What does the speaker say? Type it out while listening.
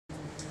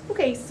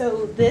Okay,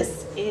 so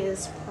this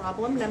is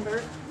problem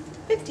number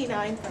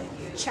 59 from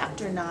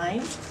chapter 9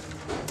 on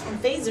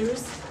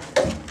phasors.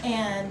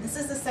 And this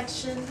is a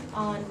section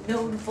on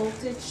node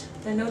voltage,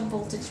 the node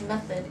voltage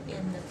method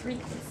in the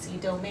frequency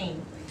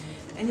domain.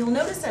 And you'll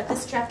notice that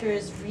this chapter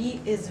is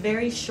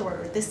very short,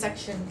 or this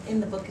section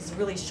in the book is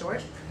really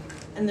short.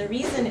 And the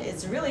reason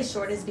it's really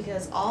short is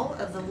because all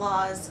of the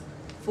laws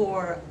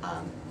for,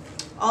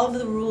 all of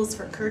the rules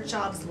for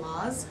Kirchhoff's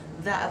laws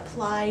that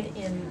applied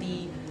in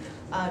the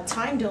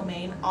time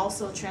domain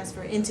also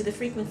transfer into the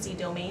frequency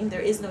domain.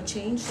 There is no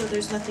change, so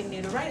there's nothing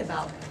new to write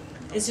about.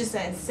 It's just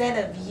that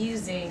instead of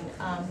using,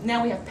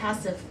 now we have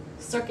passive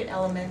circuit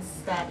elements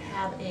that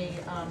have a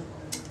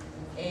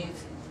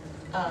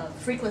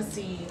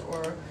frequency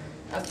or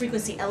a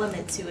frequency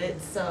element to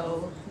it,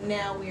 so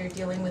now we are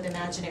dealing with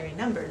imaginary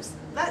numbers.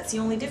 That's the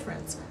only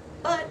difference.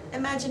 But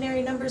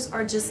imaginary numbers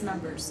are just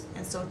numbers,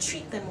 and so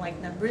treat them like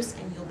numbers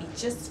and you'll be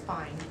just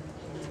fine.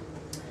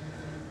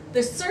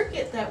 The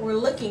circuit that we're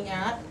looking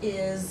at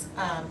is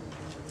a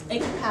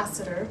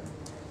capacitor,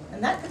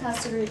 and that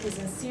capacitor is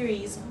in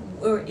series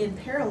or in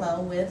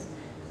parallel with,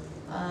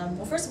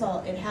 well, first of all,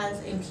 it has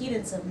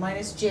impedance of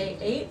minus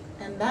J8,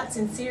 and that's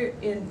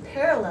in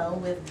parallel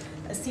with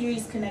a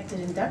series connected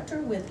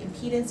inductor with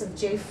impedance of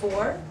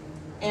J4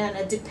 and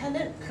a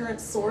dependent current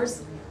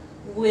source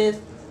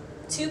with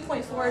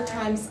 2.4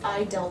 times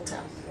I delta.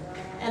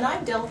 And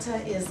I delta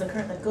is the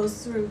current that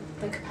goes through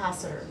the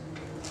capacitor.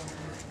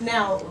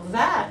 Now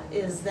that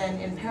is then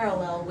in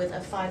parallel with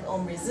a 5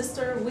 ohm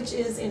resistor, which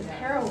is in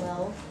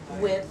parallel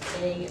with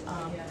an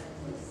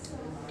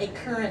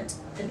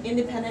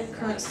independent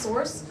current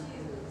source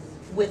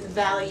with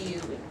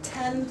value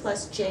 10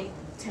 plus J10.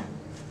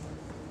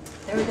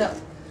 There we go.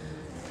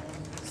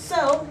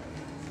 So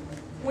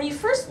when you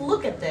first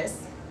look at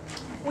this,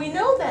 we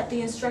know that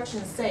the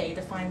instructions say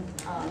to find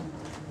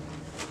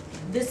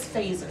this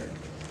phasor,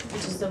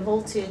 which is the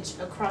voltage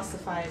across the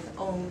 5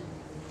 ohm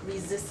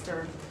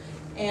resistor.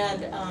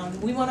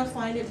 And we want to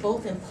find it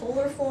both in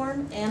polar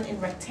form and in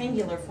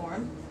rectangular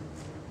form.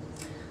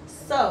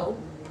 So,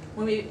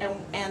 when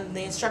and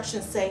the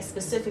instructions say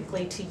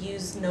specifically to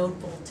use node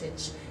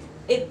voltage.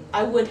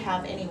 I would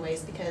have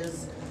anyways,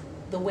 because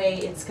the way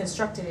it's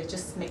constructed, it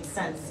just makes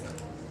sense.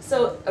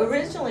 So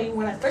originally,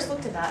 when I first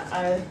looked at that,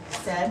 I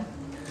said,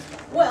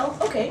 well,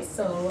 okay,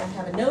 so I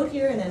have a node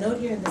here and a node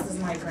here, and this is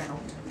my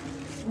ground.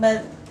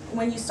 But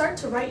when you start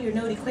to write your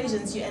node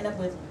equations, you end up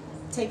with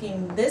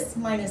taking this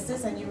minus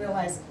this, and you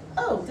realize,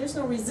 oh, there's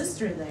no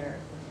resistor there.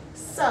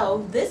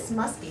 So this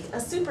must be a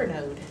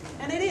supernode.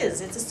 And it is,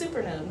 it's a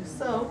supernode.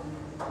 So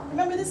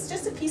remember, this is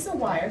just a piece of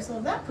wire, so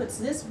that puts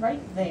this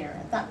right there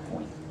at that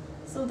point.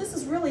 So this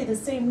is really the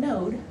same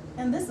node,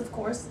 and this, of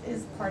course,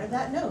 is part of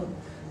that node.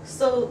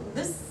 So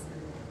this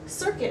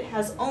circuit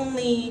has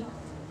only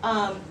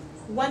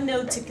one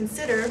node to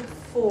consider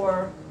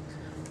for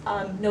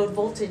node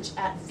voltage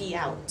at V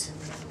out.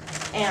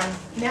 And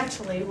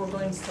naturally, we're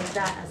going to take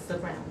that as the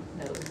ground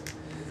node.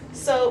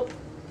 So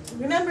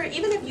remember,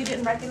 even if you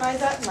didn't recognize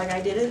that, like I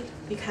didn't,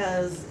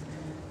 because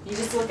you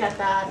just look at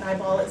that and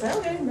eyeball it and say,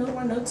 okay, node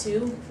 1, node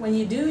 2. When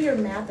you do your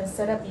math and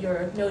set up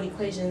your node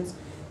equations,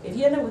 if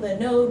you end up with a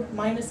node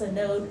minus a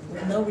node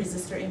with no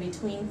resistor in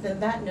between, then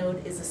that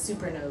node is a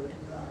supernode.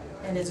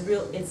 And it's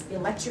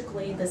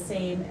electrically the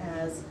same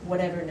as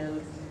whatever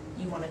node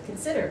you want to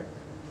consider.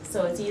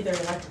 So it's either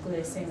electrically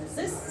the same as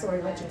this or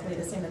electrically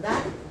the same as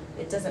that.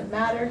 It doesn't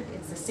matter,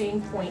 it's the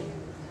same point.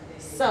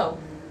 So,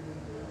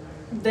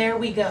 there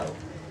we go.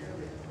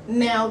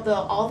 Now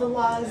all the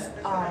laws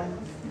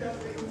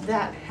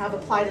that have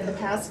applied in the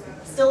past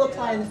still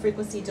apply in the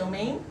frequency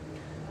domain.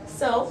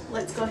 So,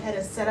 let's go ahead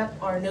and set up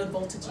our node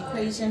voltage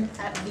equation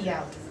at V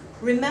out.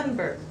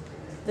 Remember,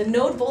 the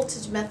node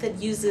voltage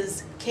method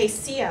uses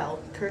KCL,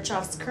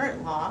 Kirchhoff's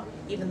current law,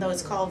 even though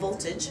it's called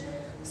voltage.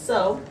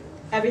 So,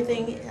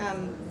 everything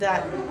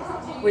that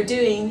we're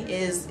doing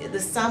is the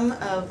sum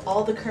of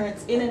all the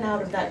currents in and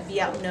out of that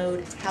V out node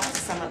have to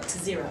sum up to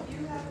 0.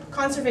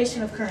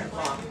 Conservation of current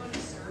law.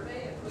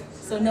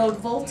 So node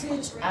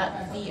voltage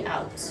at V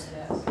out.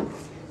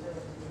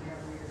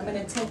 I'm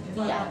going to take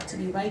V out to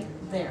be right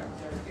there.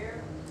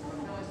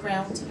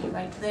 Ground to be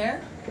right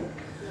there.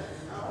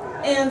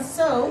 And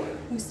so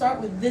we start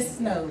with this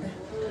node.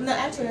 No,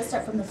 actually, let's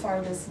start from the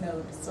farthest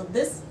node. So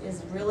this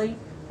is really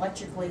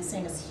electrically the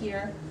same as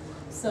here.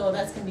 So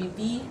that's going to be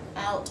V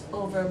out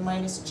over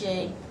minus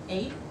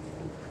J8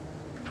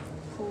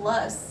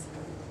 plus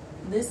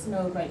this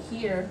node right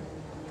here,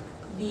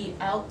 V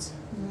out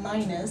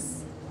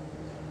minus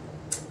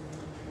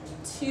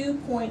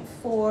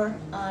 2.4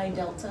 I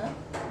delta,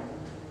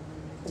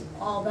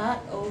 all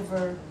that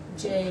over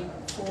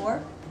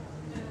J4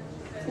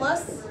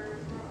 plus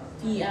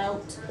V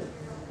out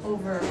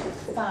over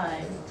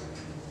 5.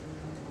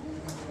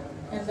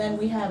 And then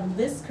we have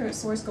this current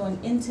source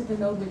going into the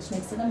node, which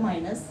makes it a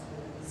minus.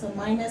 So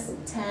minus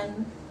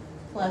 10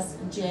 plus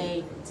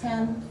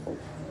J10,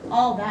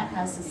 all that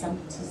has to sum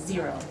to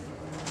 0.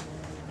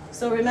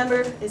 So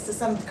remember, it's the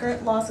sum of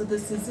current loss of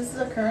this. Since this is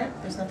a current,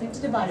 there's nothing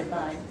to divide it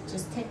by.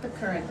 Just take the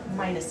current,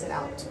 minus it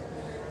out.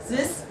 So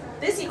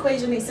this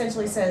equation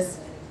essentially says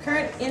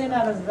current in and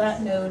out of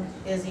that node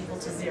is equal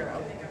to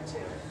 0.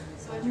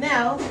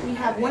 Now, we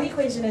have one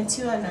equation and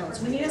two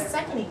unknowns. We need a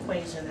second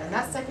equation, and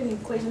that second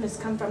equation has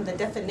come from the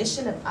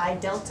definition of I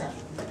delta.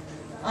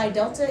 I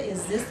delta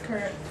is this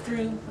current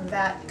through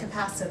that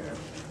capacitor.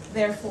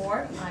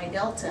 Therefore, I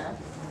delta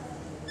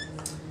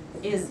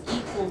is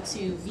equal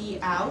to V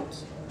out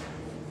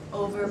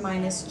over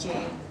minus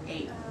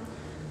J8.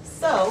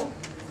 So,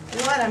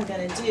 what I'm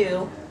going to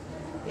do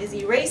is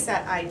erase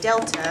that I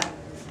delta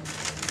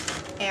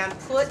and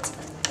put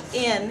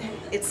in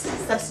its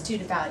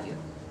substituted value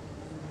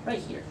right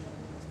here.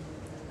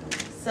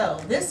 So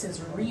this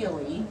is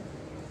really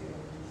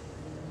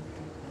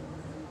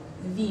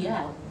V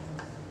out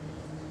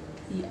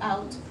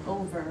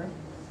over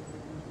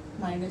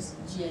minus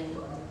J,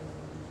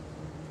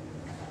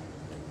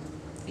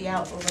 V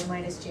out over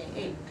minus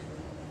J8.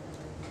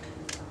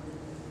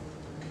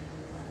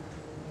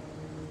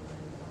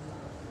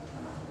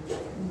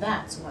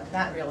 That's what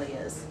that really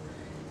is.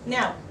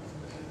 Now,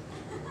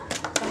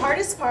 the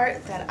hardest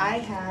part that I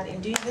had in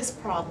doing this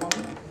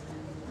problem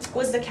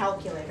was the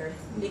calculator,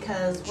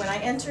 because when I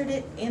entered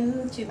it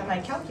into my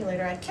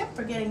calculator, I kept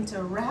forgetting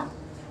to wrap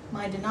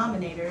my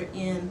denominator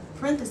in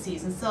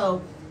parentheses, and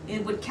so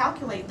it would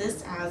calculate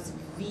this as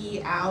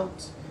V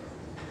out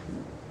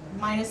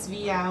minus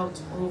V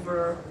out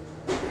over,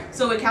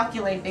 so it would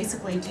calculate,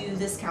 basically do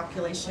this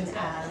calculation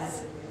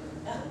as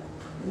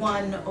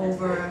 1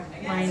 over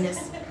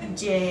minus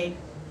J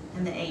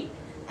and the 8.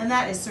 And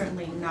that is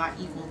certainly not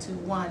equal to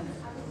 1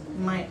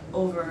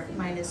 over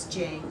minus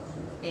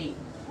J8.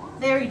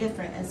 Very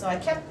different. And so I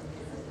kept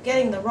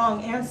getting the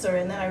wrong answer,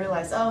 and then I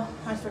realized, oh,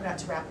 I forgot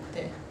to wrap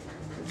the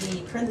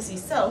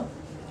parentheses. So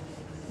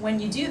when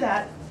you do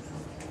that,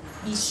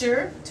 be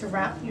sure to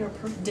wrap your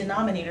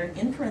denominator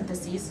in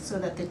parentheses so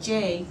that the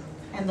J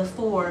and the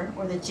 4,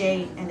 or the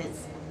J and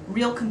its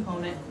real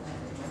component,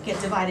 get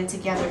divided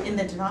together in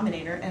the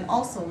denominator. And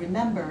also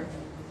remember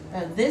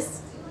that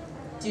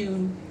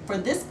for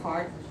this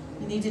part,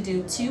 you need to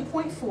do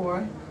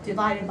 2.4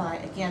 divided by,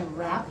 again,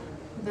 wrap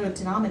the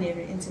denominator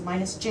into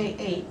minus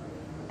J8,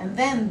 and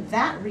then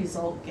that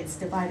result gets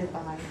divided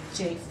by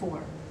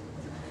J4.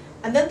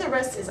 And then the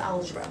rest is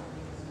algebra.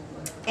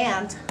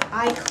 And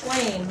I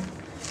claim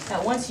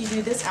that once you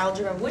do this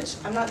algebra, which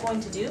I'm not going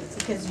to do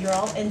because you're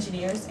all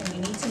engineers and you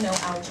need to know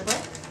algebra,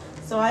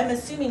 so I'm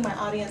assuming my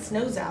audience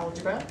knows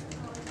algebra,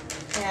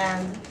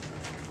 and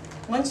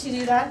once you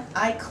do that,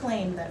 I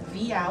claim that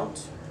V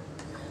out,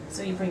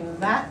 so you bring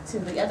that to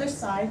the other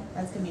side,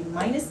 that's going to be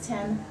minus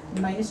 10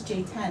 minus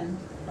J10,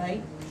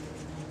 right?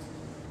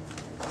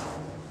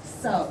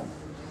 So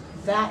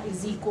that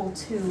is equal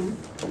to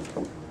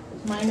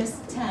minus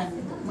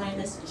 10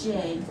 minus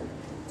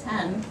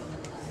J10.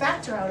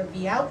 Factor out a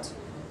V out,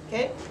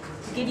 okay?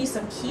 To give you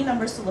some key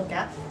numbers to look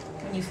at,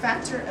 when you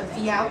factor a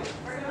V out,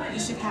 you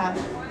should have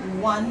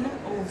 1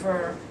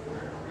 over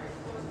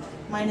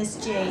minus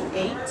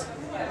J8,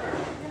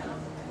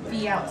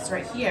 V out's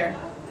right here,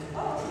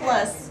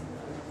 plus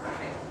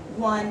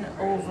 1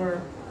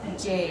 over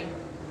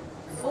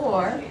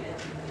J4,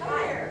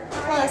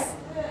 plus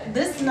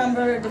this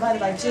number divided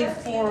by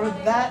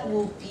J4, that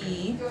will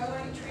be,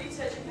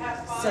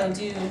 so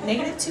do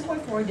negative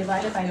 2.4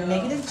 divided by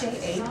negative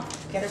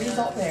J8, get a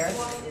result there,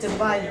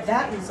 divide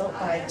that result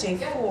by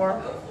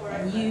J4,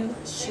 and you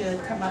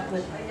should come up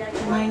with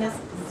minus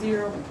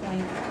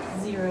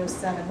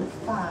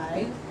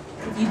 0.075.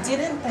 If you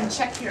didn't, then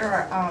check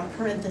your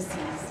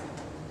parentheses.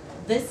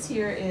 This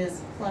here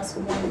is plus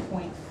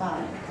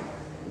 1.5.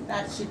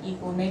 That should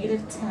equal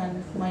negative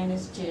 10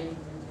 minus J10.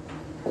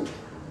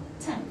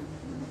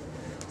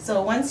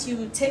 So once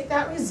you take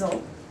that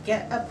result,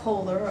 get a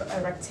polar,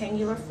 a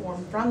rectangular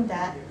form from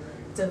that,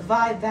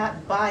 divide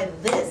that by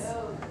this,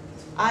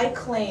 I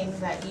claim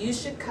that you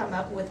should come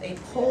up with a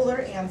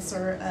polar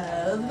answer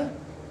of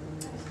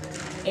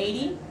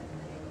 80,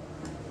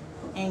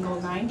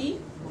 angle 90,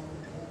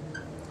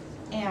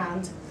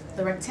 and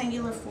the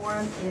rectangular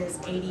form is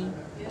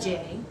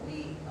 80J.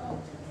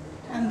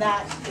 And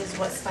that is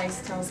what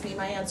SPICE tells me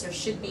my answer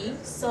should be.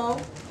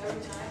 So,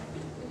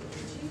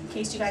 in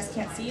case you guys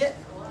can't see it,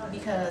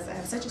 because I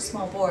have such a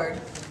small board,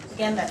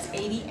 again, that's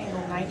 80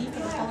 angle 90 for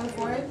the polar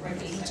for it, and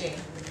 80J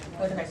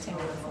for the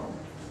rectangular form.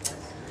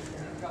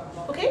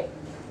 Okay,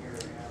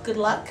 good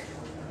luck,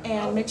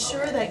 and make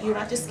sure that you're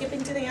not just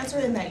skipping to the answer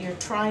and that you're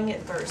trying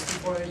it first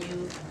before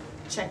you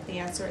check the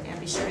answer, and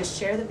be sure to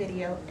share the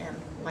video and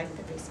like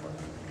the Facebook.